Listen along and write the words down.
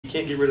You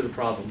can't get rid of the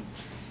problem.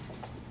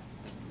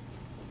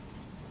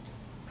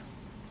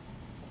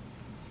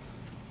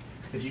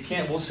 If you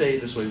can't, we'll say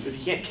it this way, if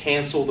you can't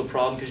cancel the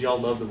problem, because y'all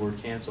love the word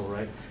cancel,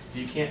 right? If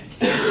you can't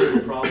cancel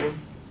the problem,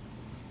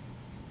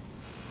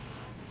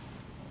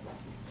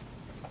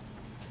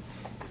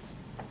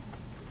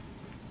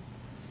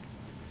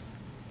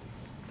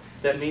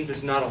 that means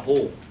it's not a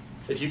whole.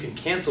 If you can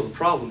cancel the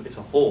problem, it's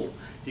a whole.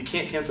 If you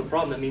can't cancel the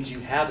problem, that means you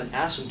have an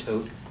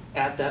asymptote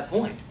at that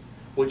point.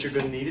 What you're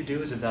going to need to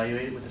do is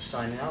evaluate it with a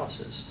sign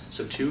analysis.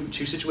 So two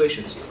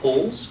situations.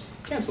 Wholes,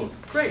 cancel them.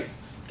 Great,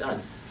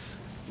 done.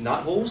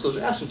 Not wholes, those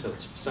are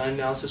asymptotes. Sign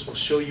analysis will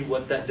show you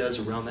what that does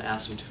around the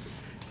asymptote.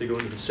 If they go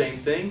into the same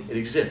thing, it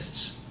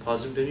exists.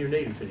 Positive infinity or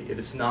negative infinity. If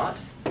it's not,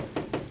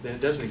 then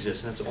it doesn't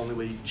exist, and that's the only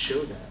way you can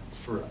show that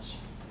for us.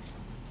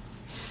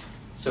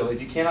 So if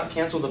you cannot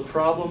cancel the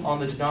problem on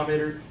the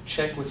denominator,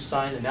 check with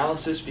sign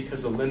analysis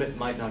because the limit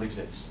might not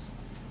exist.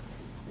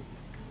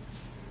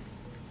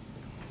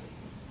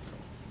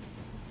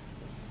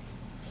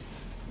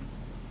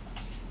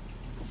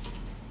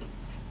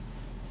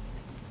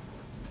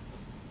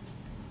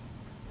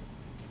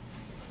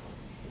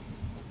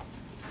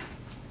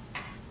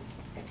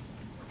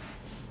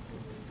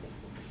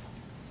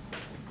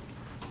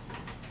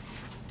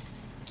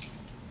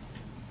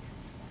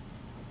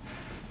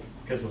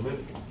 Because the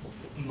limit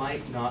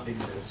might not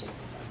exist.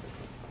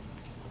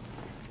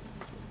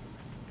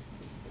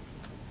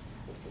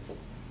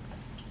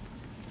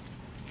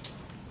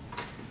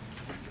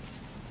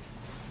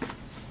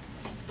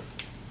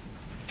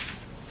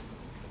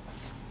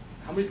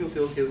 How many people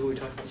feel okay with what we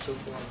talked about so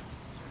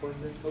far?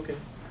 Okay.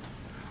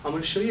 I'm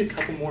going to show you a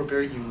couple more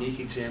very unique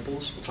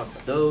examples. We'll talk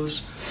about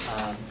those.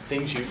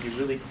 Things you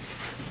really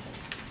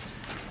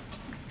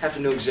have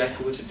to know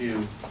exactly what to do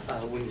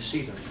when you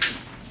see them.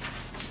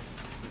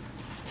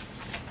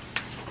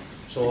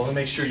 So I'll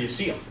make sure you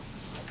see them.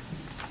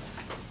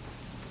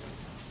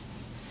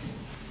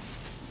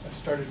 I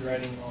started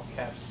writing in all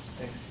caps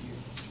thanks to you.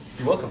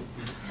 You're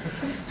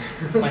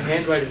welcome. My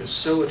handwriting is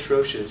so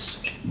atrocious.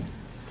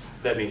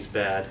 That means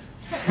bad.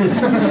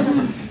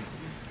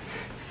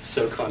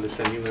 So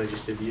condescending when I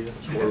just did you.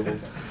 That's horrible.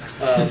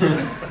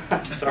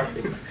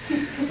 Sorry.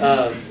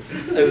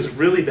 It was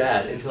really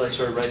bad until I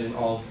started writing in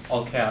all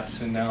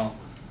caps, and now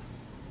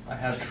I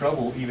have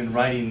trouble even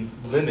writing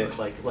limit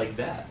like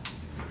that.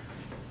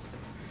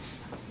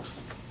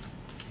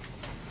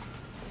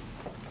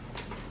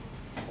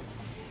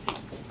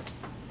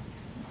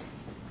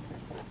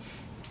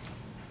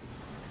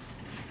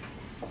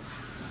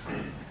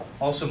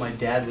 Also, my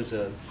dad was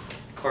a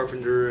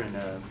carpenter and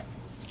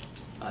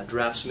a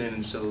draftsman,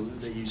 and so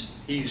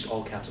he used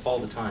all caps all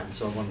the time,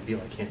 so I wanted to be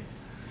like him.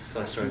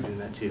 So I started doing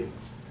that too.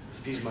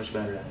 He's much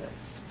better at it.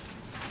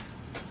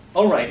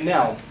 All right,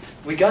 now,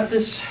 we got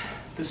this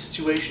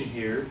situation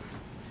here.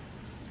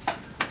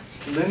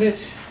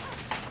 Limit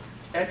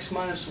x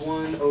minus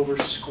 1 over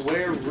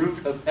square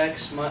root of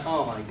x minus,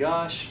 oh my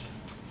gosh.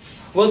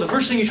 Well, the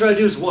first thing you try to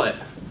do is what?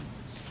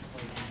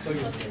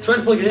 Try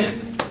to plug it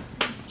in.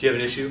 Do you have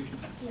an issue?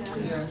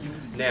 Yeah.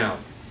 Now,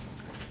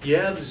 you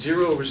have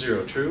 0 over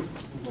 0, true?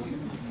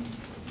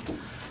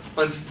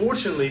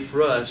 Unfortunately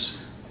for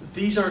us,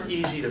 these aren't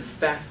easy to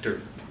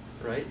factor,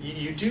 right?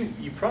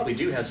 You probably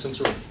do have some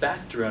sort of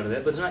factor out of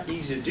that, but it's not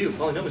easy to do.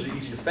 Polynomials are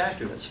easy to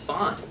factor, that's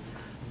fine.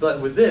 But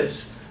with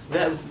this,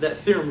 that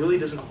theorem really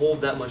doesn't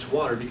hold that much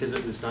water because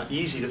it's not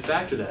easy to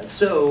factor that.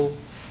 So,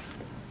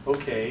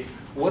 okay,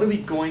 what are we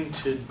going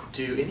to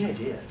do? Any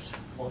ideas?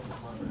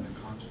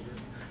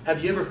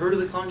 Have you ever heard of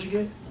the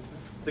conjugate?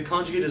 The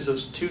conjugate is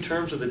those two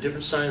terms with a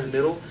different sign in the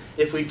middle.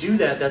 If we do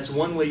that, that's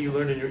one way you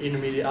learn in your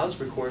intermediate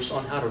algebra course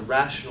on how to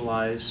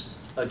rationalize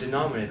a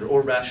denominator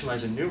or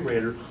rationalize a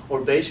numerator or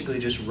basically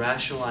just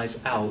rationalize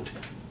out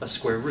a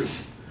square root.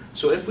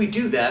 So if we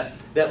do that,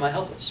 that might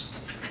help us.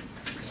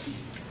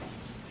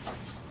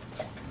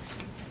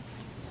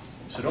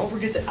 So don't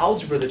forget the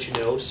algebra that you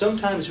know.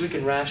 Sometimes we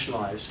can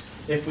rationalize.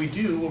 If we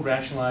do, we'll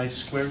rationalize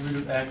square root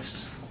of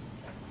x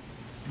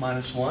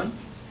minus 1.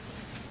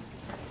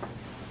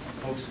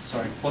 Oops,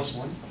 sorry, plus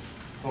 1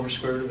 over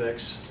square root of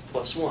x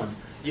plus 1.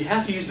 You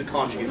have to use the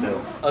conjugate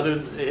though.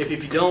 If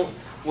you don't,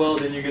 well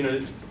then you're going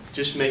to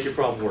just make your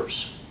problem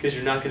worse because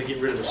you're not going to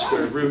get rid of the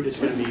square root. It's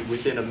going to be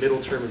within a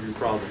middle term of your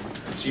problem.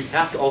 So you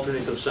have to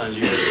alternate those signs.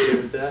 You guys okay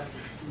with that?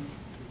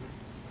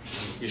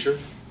 You sure?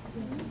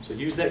 So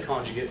use that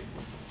conjugate.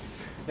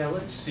 Now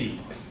let's see.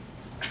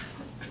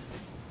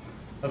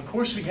 Of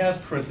course we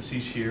have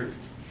parentheses here.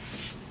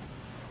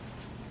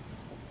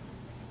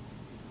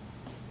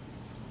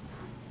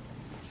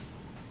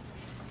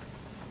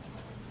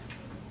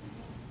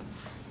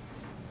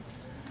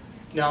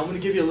 Now I'm going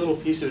to give you a little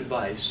piece of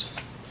advice.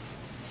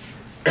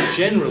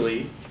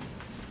 Generally,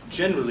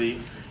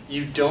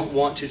 you don't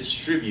want to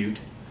distribute,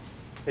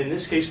 in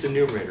this case, the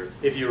numerator.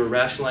 If you were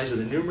rationalizing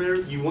the numerator,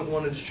 you wouldn't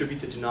want to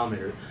distribute the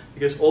denominator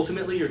because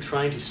ultimately you're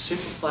trying to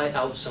simplify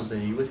out something.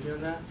 Are you with me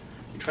on that?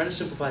 You're trying to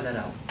simplify that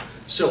out.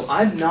 So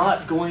I'm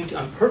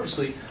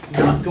purposely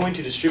not going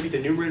to distribute the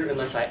numerator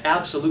unless I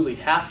absolutely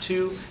have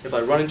to if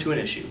I run into an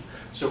issue.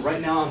 So right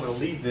now I'm going to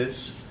leave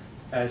this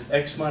as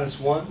x minus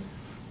 1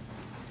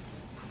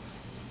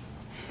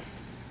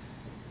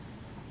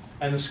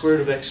 and the square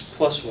root of x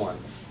plus 1.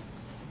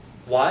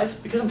 Why?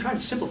 Because I'm trying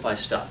to simplify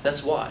stuff.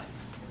 That's why.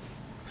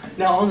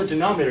 Now on the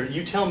denominator,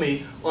 you tell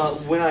me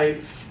what do I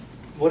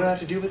have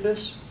to do with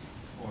this?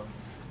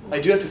 I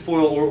do have to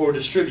FOIL or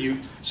distribute,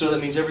 so that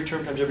means every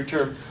term times every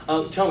term.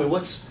 Tell me,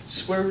 what's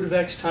square root of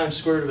x times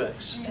square root of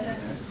x?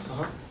 Yes.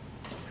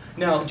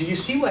 Now, do you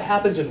see what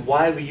happens and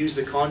why we use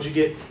the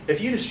conjugate?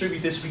 If you distribute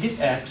this, we get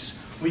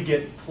x, we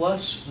get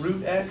plus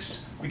root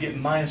x, we get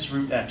minus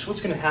root x.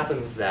 What's going to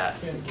happen with that?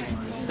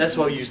 That's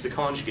why we use the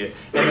conjugate.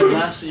 And then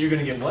lastly, you're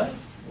going to get what?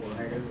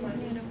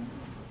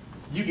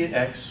 You get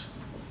x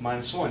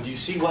minus 1. Do you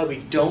see why we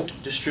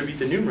don't distribute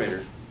the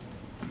numerator?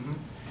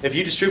 If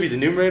you distribute the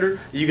numerator,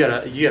 you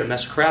gotta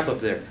mess crap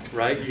up there,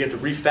 right? You have to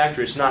refactor.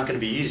 It's not going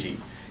to be easy.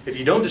 If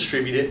you don't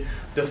distribute it,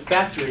 the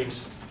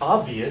factoring's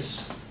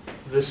obvious.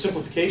 The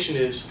simplification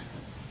is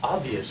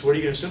obvious. What are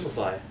you going to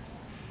simplify?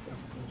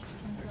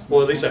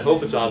 Well, at least I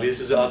hope it's obvious.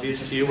 Is it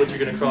obvious to you what you're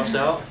going to cross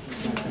out?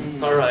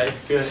 All right,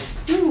 good.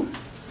 Whew.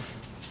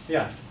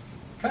 Yeah,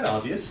 kind of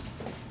obvious.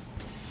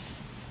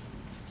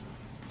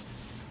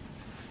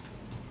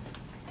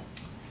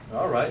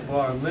 All right. Well,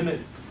 our limit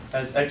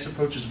as x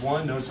approaches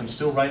 1, notice I'm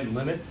still writing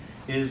limit,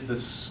 is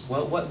this,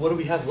 well, what do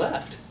we have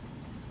left?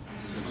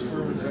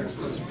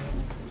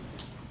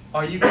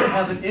 Are you going to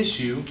have an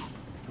issue?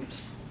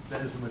 Oops,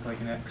 that doesn't look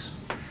like an x.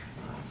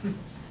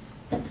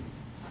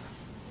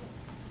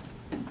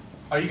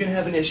 Are you going to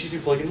have an issue if you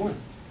plug in 1?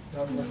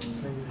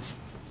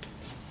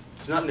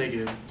 It's not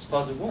negative, it's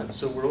positive 1,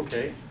 so we're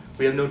okay.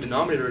 We have no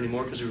denominator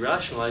anymore because we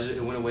rationalized it.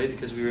 It went away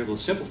because we were able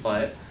to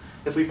simplify it.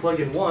 If we plug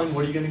in 1,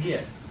 what are you going to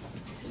get?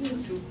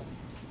 2.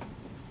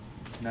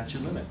 And that's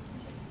your limit.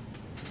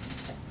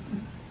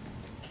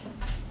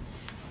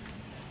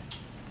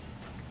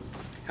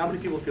 How many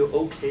people feel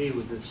okay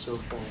with this so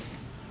far?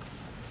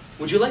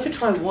 Would you like to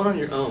try 1 on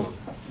your own?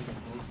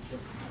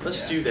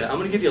 Let's do that. I'm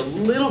going to give you a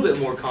little bit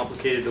more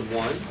complicated of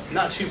 1.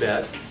 Not too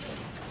bad.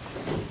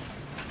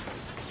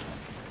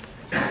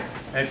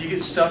 And if you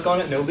get stuck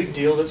on it, no big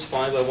deal, that's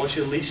fine, but I want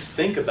you to at least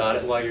think about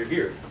it while you're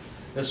here.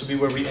 This will be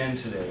where we end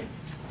today.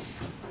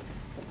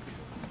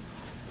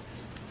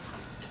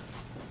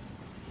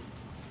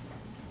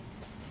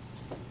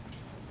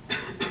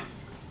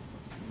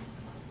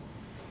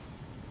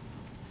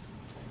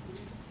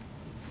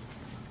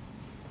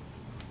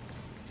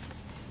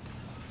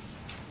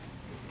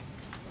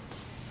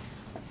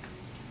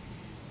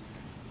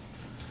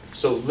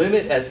 So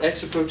limit as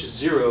x approaches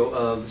 0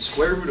 of the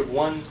square root of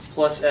 1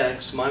 plus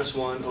x minus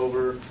 1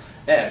 over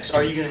x.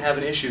 Are you going to have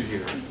an issue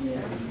here?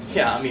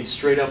 Yeah, I mean,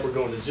 straight up we're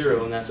going to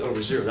 0, and that's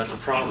over 0. That's a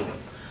problem.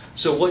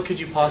 So what could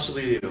you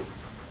possibly do?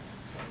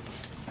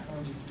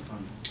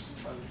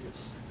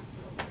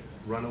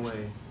 Run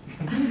away.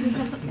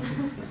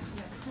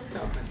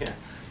 No, yeah,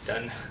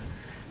 done.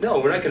 No,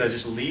 we're not going to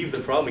just leave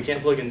the problem. We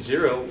can't plug in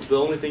 0. The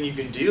only thing you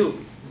can do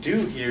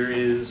here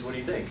is, what do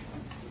you think?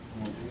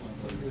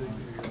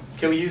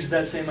 Can we use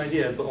that same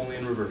idea, but only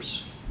in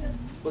reverse?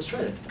 Let's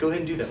try that. Go ahead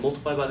and do that.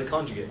 Multiply by the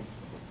conjugate.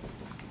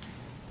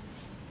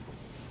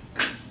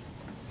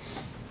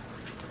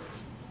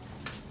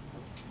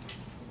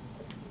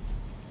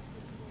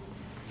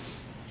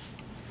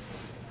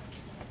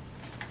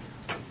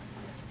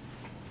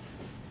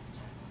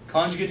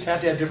 Conjugates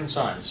have to have different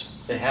signs.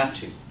 They have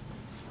to.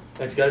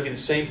 It's got to be the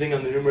same thing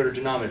on the numerator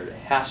denominator. It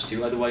has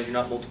to, otherwise you're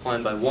not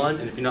multiplying by 1,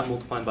 and if you're not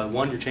multiplying by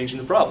 1, you're changing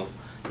the problem.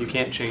 You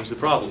can't change the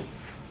problem.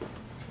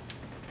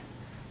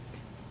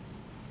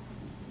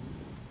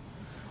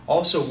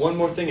 Also, one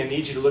more thing I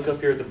need you to look up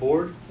here at the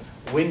board.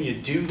 When you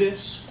do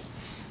this,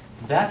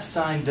 that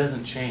sign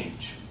doesn't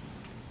change.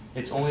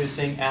 It's only the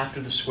thing after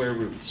the square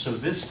root. So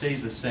this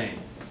stays the same.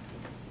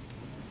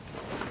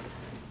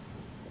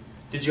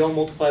 Did you all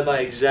multiply by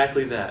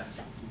exactly that?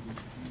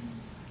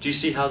 Do you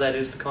see how that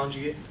is the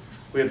conjugate?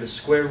 We have the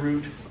square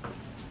root,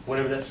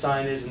 whatever that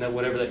sign is, and then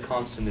whatever that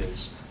constant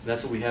is.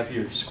 That's what we have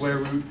here. The square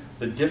root,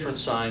 the different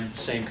sign,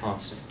 same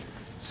constant.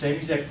 Same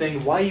exact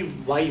thing. Why you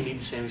need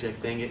the same exact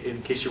thing?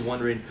 In case you're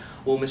wondering,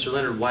 well, Mr.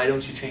 Leonard, why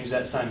don't you change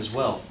that sign as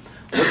well?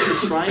 What you're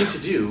trying to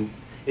do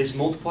is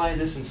multiply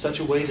this in such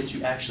a way that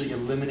you actually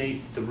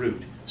eliminate the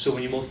root. So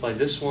when you multiply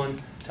this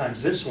one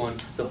times this one,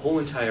 the whole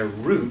entire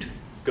root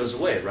goes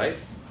away, right?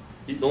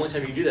 The only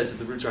time you can do that is if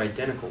the roots are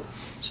identical.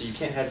 So you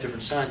can't have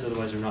different signs,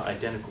 otherwise they're not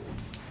identical.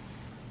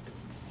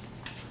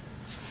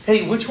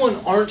 Hey, which one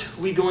aren't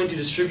we going to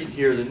distribute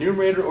here, the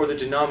numerator or the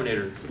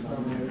denominator?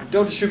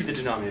 Don't distribute the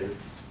denominator.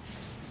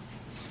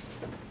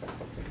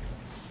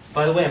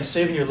 By the way, I'm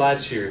saving your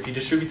lives here. If you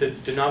distribute the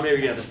denominator,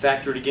 you're going to have to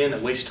factor it again.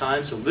 That wastes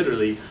time. So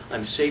literally,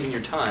 I'm saving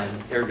your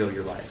time, ergo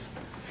your life.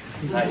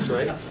 Nice,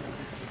 right?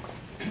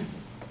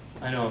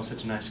 I know I'm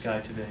such a nice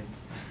guy today.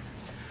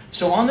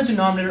 So on the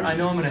denominator, I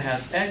know I'm going to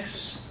have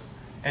x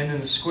and then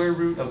the square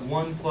root of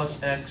 1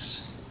 plus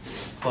x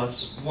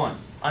plus 1.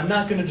 I'm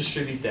not going to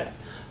distribute that.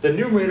 The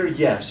numerator,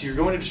 yes, you're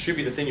going to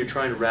distribute the thing you're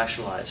trying to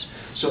rationalize.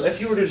 So if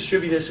you were to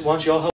distribute this, why don't you all help